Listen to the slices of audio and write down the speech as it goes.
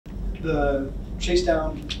The chase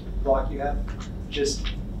down block you had, just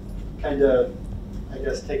kind of, I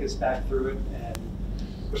guess, take us back through it and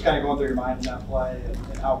what's kind of going through your mind in that play and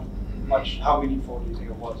how meaningful do you think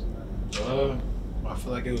it was in that? I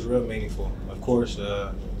feel like it was real meaningful. Of course,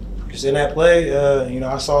 just in that play,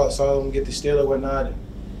 I saw him get the steal and whatnot,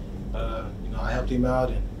 and I helped him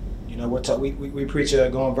out, and we preach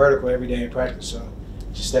going vertical every day in practice, so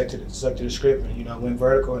just stuck to the script, and went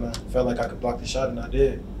vertical, and I felt like I could block the shot, and I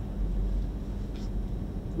did.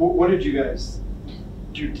 What did you guys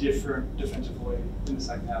do different defensively in the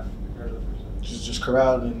second half compared to the first half? Just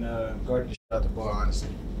corralled and guarded the shit out the ball, honestly.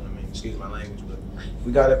 Excuse my language, but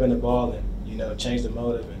we got up in the ball and changed the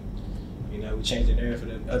motive, and we changed the narrative for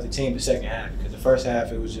the other team the second half, because the first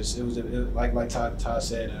half it was like Todd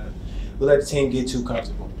said, we let the team get too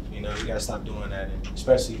comfortable. We got to stop doing that, and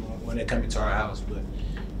especially when they come into our house. But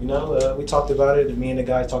we talked about it, and me and the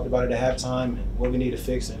guys talked about it at halftime and what we need to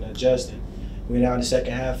fix and adjust, and we went out in the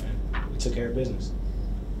second half and we took care of business.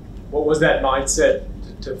 What was that mindset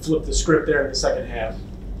to flip the script there in the second half?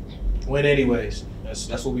 Win anyways.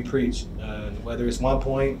 That's what we preach. Whether it's 1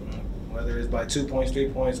 point, whether it's by 2 points, 3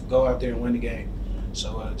 points, go out there and win the game.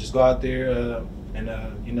 So just go out there, and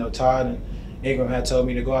Todd and Ingram had told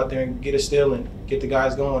me to go out there and get a steal and get the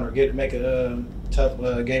guys going, or make a tough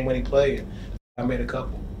game-winning play, and I made a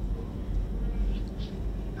couple.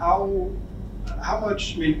 How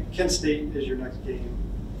much? I mean, Kent State is your next game.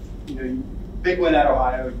 Big win at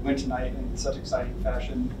Ohio. You win tonight in such exciting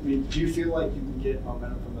fashion. I mean, do you feel like you can get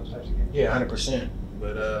momentum from those types of games? Yeah, 100%.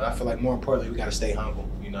 But I feel like more importantly, we got to stay humble.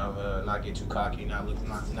 Not get too cocky, not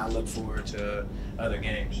look forward to other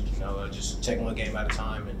games. Just take one game at a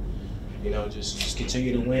time, and just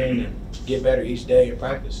continue to win and get better each day in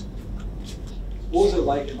practice. What was it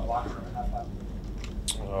like in the locker room at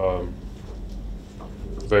halftime?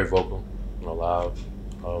 Very vocal, loud,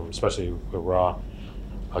 especially with Raw.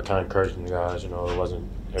 I kind of encouraged the guys. It wasn't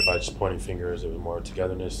everybody just pointing fingers. It was more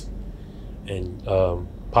togetherness and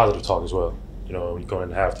positive talk as well. When you go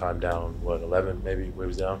into halftime down, 11 maybe, where he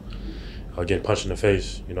was down, getting punched in the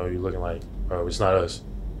face, you're looking like, oh, it's not us,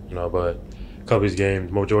 but a couple of these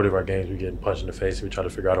games, majority of our games, we're getting punched in the face. We try to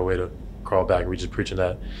figure out a way to crawl back, and we're just preaching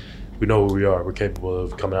that we know who we are. We're capable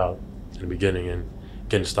of coming out in the beginning and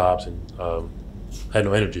getting stops, and had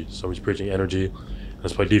no energy. So we're preaching energy, and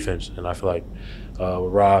let's play defense. And I feel like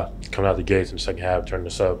with Ra coming out the gates in the second half, turning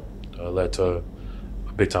us up, led to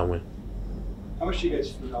a big-time win. How much do you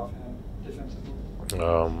guys feed off him defensively?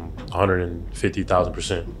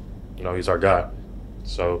 150,000%. He's our guy.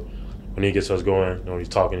 So when he gets us going, he's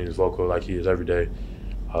talking, he's vocal like he is every day.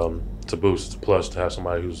 It's a boost, it's a plus to have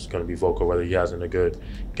somebody who's going to be vocal, whether he has a good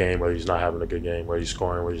game, whether he's not having a good game, whether he's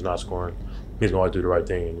scoring, whether he's not scoring. He's going to do the right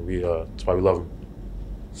thing, and that's why we love him.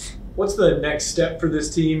 What's the next step for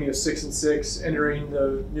this team? 6-6 entering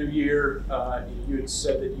the new year. You had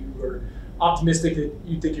said that you were optimistic that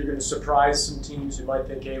you think you're going to surprise some teams who might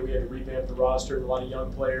think, hey, we had to revamp the roster and a lot of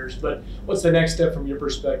young players. But what's the next step from your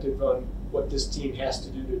perspective on what this team has to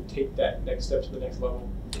do to take that next step to the next level?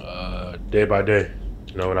 Day by day.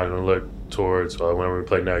 We're not going to look towards whenever we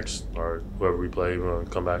play next or whoever we play. We're going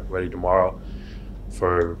to come back ready tomorrow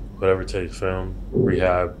for whatever it takes, film,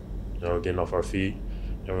 rehab, getting off our feet.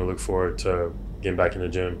 And we look forward to getting back in the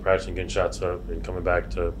gym, practicing, getting shots up, and coming back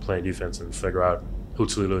to playing defense and figure out who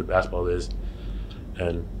Toledo basketball is,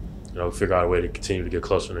 and figure out a way to continue to get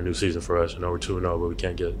closer in the new season for us. We're 2-0, but we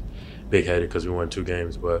can't get big-headed because we won 2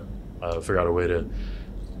 games. But figure out a way to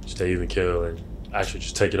stay even kill and actually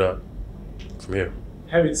just take it up from here.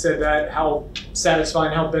 Having said that, how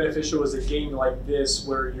satisfying, how beneficial is a game like this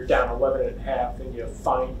where you're down 11 at half and you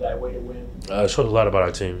find that way to win? It shows a lot about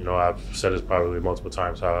our team. I've said this probably multiple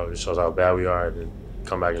times, how it shows how bad we are, and then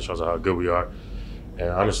come back and shows how good we are. And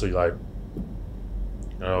honestly, I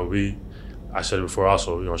said it before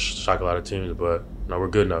also, shock a lot of teams, but we're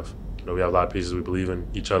good enough. We have a lot of pieces. We believe in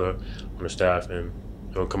each other on the staff, and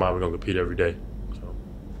come out, we're going to compete every day. So.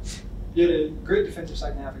 You had a great defensive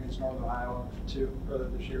second half against Northern Iowa, too, earlier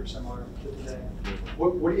this year, similar to today.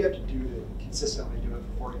 What do you have to do to consistently do it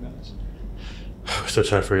for 40 minutes? We're still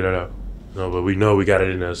trying to figure that out. But we know we got it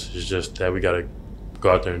in us. It's just that we got to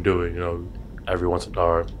go out there and do it. Every once in a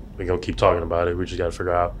while, we're going to keep talking about it. We just got to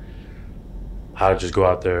figure out how to just go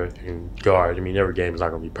out there and guard. Every game is not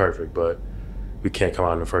going to be perfect, but we can't come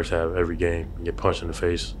out in the first half of every game and get punched in the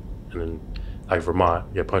face. And then, like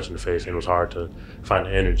Vermont, get punched in the face, and it was hard to find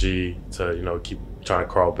the energy to, keep trying to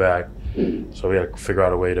crawl back. So we had to figure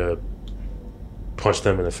out a way to punch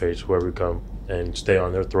them in the face wherever we come and stay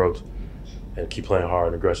on their throats and keep playing hard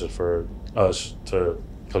and aggressive for us because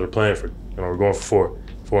we're playing for, we're going for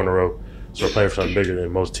four in a row. So we're playing for something bigger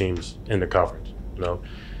than most teams in the conference, you know,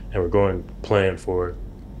 and we're playing for,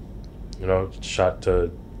 you know, shot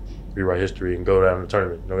to rewrite history and go down in the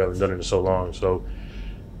tournament. You know, we haven't done it in so long, so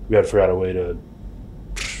we got to figure out a way to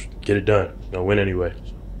get it done, you know, win anyway.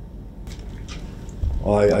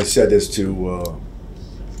 Well, I said this to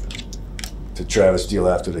Travis Steele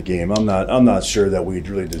after the game. I'm not sure that we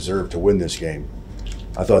really deserve to win this game.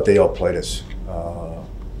 I thought they outplayed us,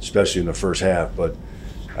 especially in the first half. But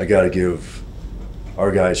I got to give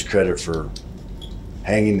our guys credit for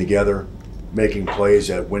hanging together, making plays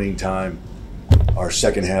at winning time. Our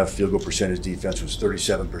second half field goal percentage defense was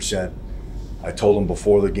 37%. I told them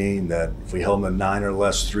before the game that if we held them to 9 or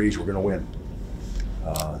less threes, we're going to win.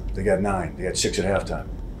 They got 9. They got 6 at halftime.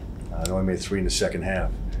 They only made 3 in the second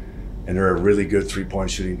half. And they're a really good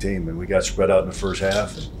three-point shooting team. And we got spread out in the first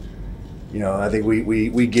half. And, you know, I think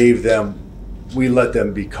we gave them, we let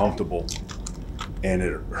them be comfortable. And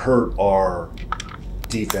it hurt our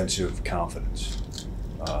defensive confidence.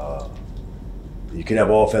 You can have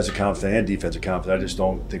offensive confidence and defensive confidence. I just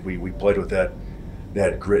don't think we played with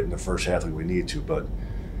that grit in the first half like we need to. But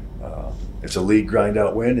it's a league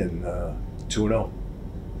grind-out win and 2-0.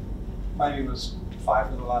 Miami was 5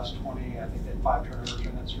 for the last 20. I think they had 5 turnovers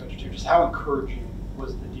in that stretch too. Just how encouraging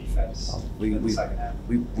was the defense in the second half?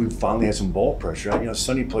 We finally had some ball pressure. You know,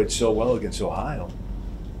 Sonny played so well against Ohio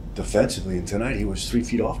defensively, and tonight he was 3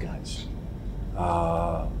 feet off guys.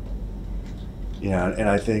 Yeah, and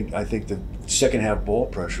I think the second half ball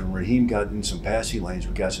pressure, and Raheem got in some passing lanes,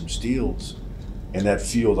 we got some steals, and that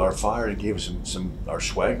fueled our fire and gave us our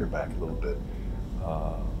swagger back a little bit.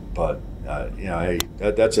 But you know, hey,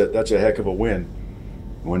 that's a heck of a win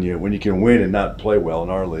when you can win and not play well in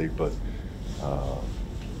our league. But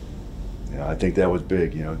you know, I think that was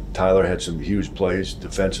big. You know, Tyler had some huge plays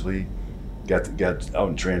defensively, got out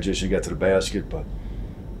in transition, got to the basket. But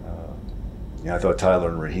you know, I thought Tyler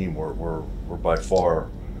and Raheem were by far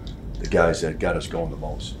the guys that got us going the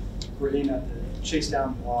most. Raheem at the chase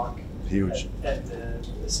down block, huge, at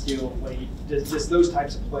the steal late. Just those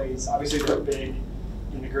types of plays. Obviously, they're big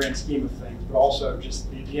in the grand scheme of things, but also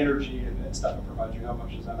just the energy and stuff it provides you. How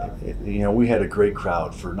much does that matter? You know, we had a great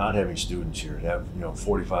crowd for not having students here. To have, you know,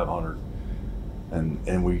 4,500,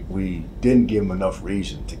 and we didn't give them enough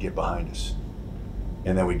reason to get behind us,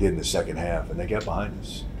 and then we did in the second half, and they got behind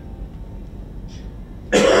us.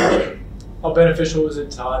 How beneficial is it,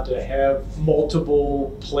 Todd, to have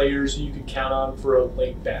multiple players you can count on for a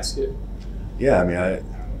late basket? Yeah, I mean,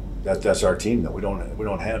 that's our team though. We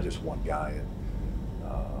don't have just one guy. And,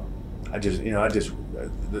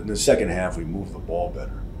 in the second half we moved the ball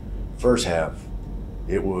better. First half,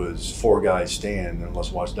 it was 4 guys stand and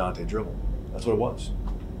let's watch Dante dribble. That's what it was.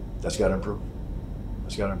 That's got to improve.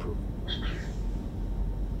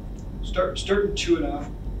 Starting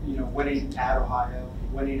 2-0, you know, winning at Ohio,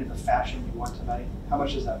 winning in the fashion you won tonight. How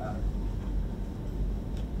much does that matter?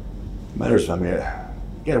 It matters. I mean,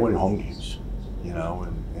 you got to win home games, you know,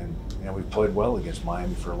 and we've played well against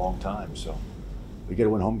Miami for a long time, so we got to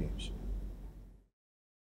win home games.